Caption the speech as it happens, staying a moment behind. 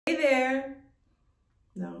Hey there.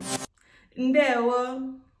 No.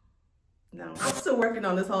 Ndewa. No. I'm still working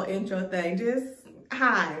on this whole intro thing. Just,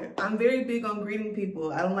 hi. I'm very big on greeting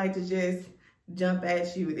people. I don't like to just jump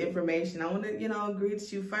at you with information. I want to,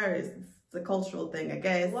 greet you first. It's a cultural thing, I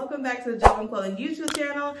guess. Welcome back to the Jobim YouTube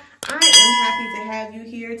channel. I am happy to have you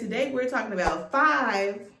here. Today we're talking about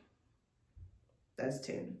 5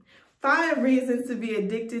 reasons to be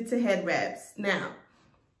addicted to head wraps. Now,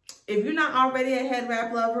 if you're not already a head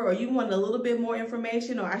wrap lover, or you want a little bit more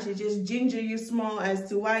information, or I should just ginger you small as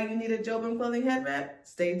to why you need a Jobim clothing head wrap,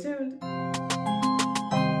 stay tuned.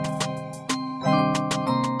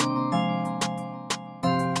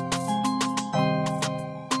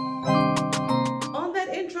 On that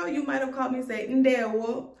intro, you might have caught me say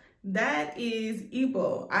Ndewo. That is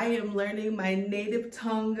Igbo. I am learning my native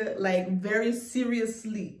tongue like very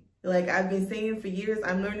seriously. Like I've been saying for years,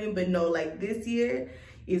 I'm learning, but no, like this year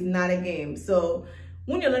is not a game. So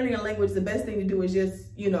when you're learning a language, the best thing to do is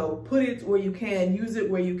just, put it where you can, use it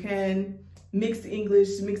where you can, mix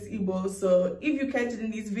English, mix Igbo. So if you catch it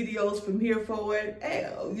in these videos from here forward, hey,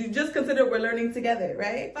 you just consider we're learning together,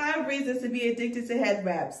 right? 5 reasons to be addicted to head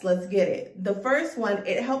wraps. Let's get it. The first one,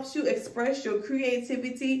 it helps you express your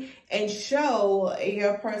creativity and show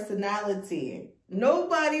your personality.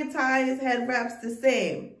 Nobody ties head wraps the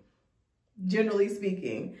same, generally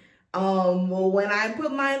speaking. Well, when I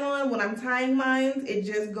put mine on, when I'm tying mine, it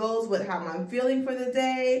just goes with how I'm feeling for the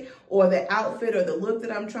day or the outfit or the look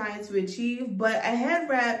that I'm trying to achieve. But a head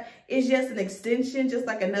wrap is just an extension, just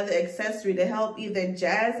like another accessory to help either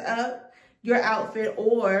jazz up your outfit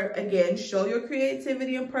or, again, show your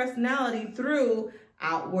creativity and personality through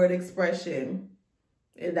outward expression.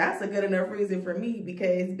 And that's a good enough reason for me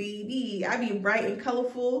because, baby, I be bright and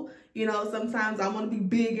colorful. Sometimes I want to be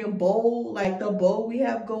big and bold, like the bow we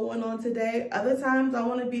have going on today. Other times I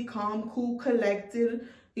want to be calm, cool, collected,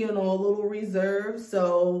 a little reserved.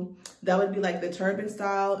 So that would be like the turban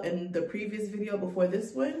style in the previous video before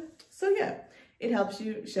this one. So yeah, it helps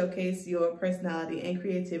you showcase your personality and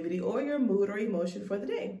creativity or your mood or emotion for the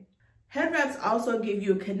day. Head wraps also give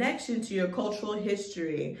you a connection to your cultural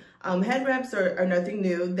history. Head wraps are nothing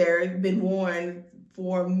new. They've been worn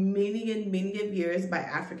for many and many of years by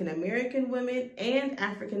African American women and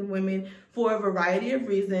African women for a variety of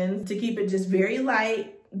reasons. To keep it just very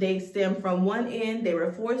light, they stem from one end. They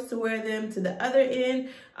were forced to wear them to the other end.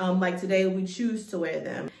 Like today, we choose to wear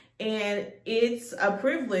them. And it's a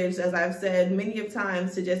privilege, as I've said many of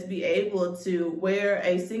times, to just be able to wear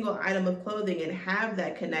a single item of clothing and have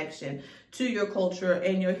that connection to your culture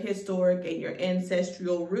and your historic and your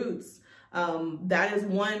ancestral roots. That is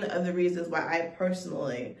one of the reasons why I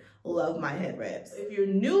personally love my head wraps. If you're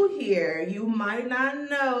new here, you might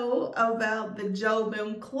not know about the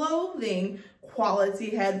Jobim clothing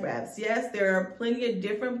quality head wraps. Yes, there are plenty of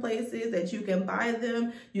different places that you can buy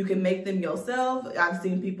them. You can make them yourself. I've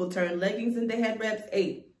seen people turn leggings into head wraps.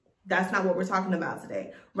 Hey, that's not what we're talking about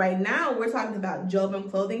today. Right now, we're talking about Jobim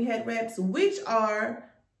clothing head wraps, which are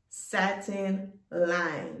satin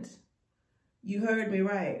lined. You heard me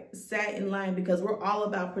right, satin lined, because we're all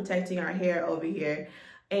about protecting our hair over here.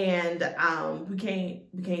 And we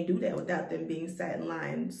can't do that without them being satin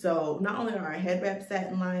lined. So not only are our head wraps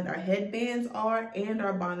satin lined, our headbands are, and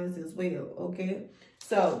our bonnets as well, okay?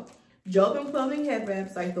 So Jobim clothing head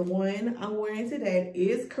wraps, like the one I'm wearing today,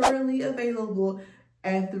 is currently available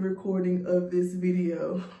at the recording of this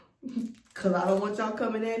video. Because I don't want y'all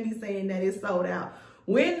coming at me saying that it's sold out.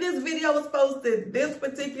 When this video was posted, this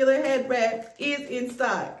particular head wrap is in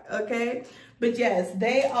stock, okay? But yes,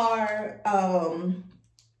 they are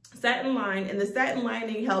satin lined, and the satin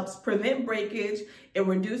lining helps prevent breakage, it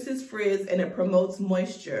reduces frizz, and it promotes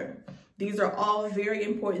moisture. These are all very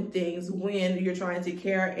important things when you're trying to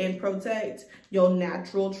care and protect your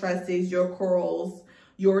natural tresses, your curls,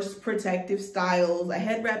 your protective styles. A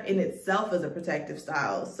head wrap in itself is a protective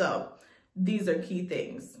style. So these are key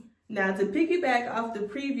things. Now, to piggyback off the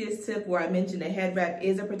previous tip where I mentioned a head wrap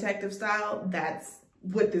is a protective style, that's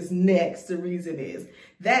what this next reason is.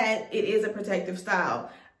 That it is a protective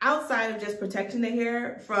style. Outside of just protecting the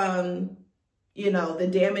hair from, the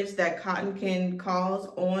damage that cotton can cause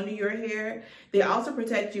on your hair, they also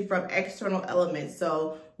protect you from external elements.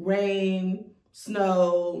 So rain,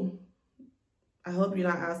 snow. I hope you're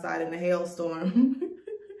not outside in a hailstorm.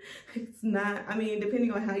 It's not,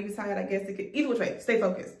 depending on how you tie it, I guess it could, either way, stay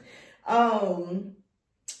focused.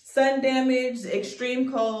 Sun damage,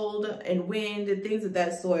 extreme cold and wind and things of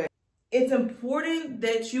that sort. it's important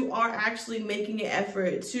that you are actually making an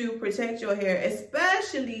effort to protect your hair,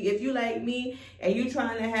 especially if you like me and you're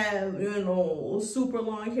trying to have, you know, super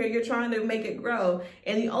long hair. You're trying to make it grow.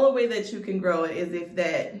 And the only way that you can grow it is if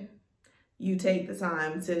that you take the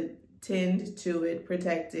time to tend to it,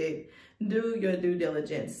 protect it, do your due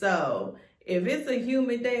diligence. So if it's a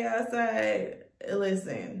humid day outside,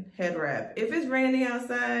 listen, head wrap. If it's raining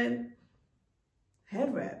outside,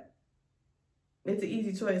 head wrap. It's an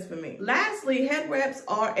easy choice for me. Lastly, head wraps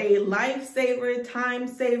are a lifesaver, time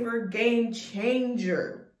saver, game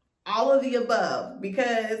changer. All of the above,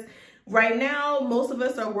 because right now, most of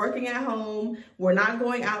us are working at home. We're not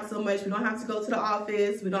going out so much. We don't have to go to the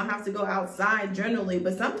office. We don't have to go outside generally,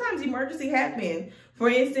 but sometimes emergency happen. For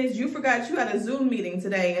instance, you forgot you had a Zoom meeting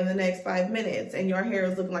today in the next 5 minutes and your hair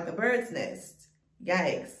is looking like a bird's nest.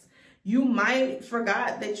 Yikes. You might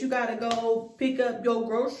forgot that you got to go pick up your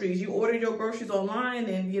groceries. You ordered your groceries online,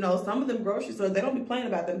 and you know, some of them grocery stores, they don't be playing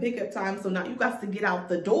about them pickup time. So now you got to get out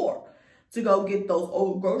the door to go get those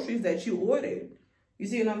old groceries that you ordered. You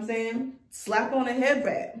see what I'm saying? Slap on a head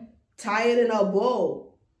wrap, tie it in a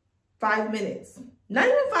bow, 5 minutes. Not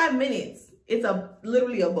even 5 minutes. It's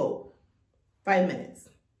literally a bow. 5 minutes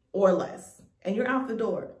or less. And you're out the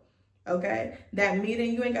door. Okay? That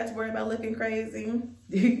meeting, you ain't got to worry about looking crazy.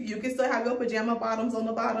 You can still have your pajama bottoms on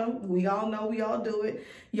the bottom. We all know, we all do it.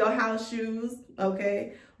 Your house shoes,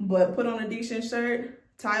 okay? But put on a decent shirt,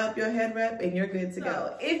 tie up your head wrap, and you're good to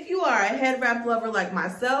go. If you are a head wrap lover like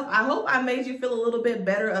myself, I hope I made you feel a little bit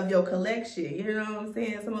better of your collection. You know what I'm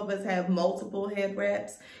saying? Some of us have multiple head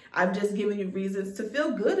wraps. I'm just giving you reasons to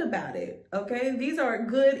feel good about it, okay? These are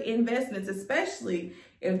good investments, especially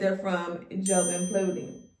if they're from Jobim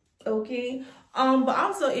clothing, okay? But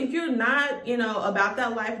also, if you're not, you know, about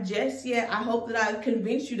that life just yet, I hope that I've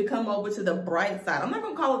convinced you to come over to the bright side. I'm not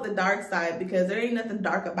gonna call it the dark side because there ain't nothing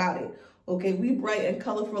dark about it. Okay, we bright and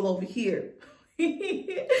colorful over here.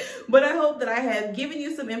 But I hope that I have given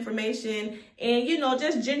you some information and, you know,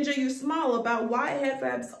 just ginger you small about why head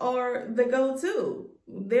wraps are the go-to.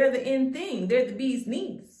 They're the in thing. They're the bee's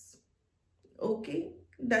knees. Okay,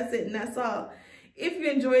 that's it and that's all. If you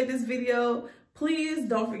enjoyed this video, please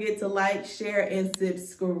don't forget to like, share, and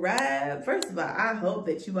subscribe. First of all, I hope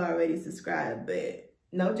that you already subscribed, but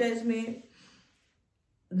no judgment.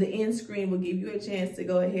 The end screen will give you a chance to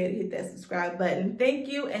go ahead and hit that subscribe button. Thank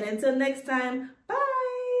you, and until next time,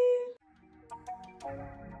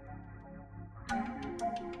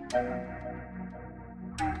 bye.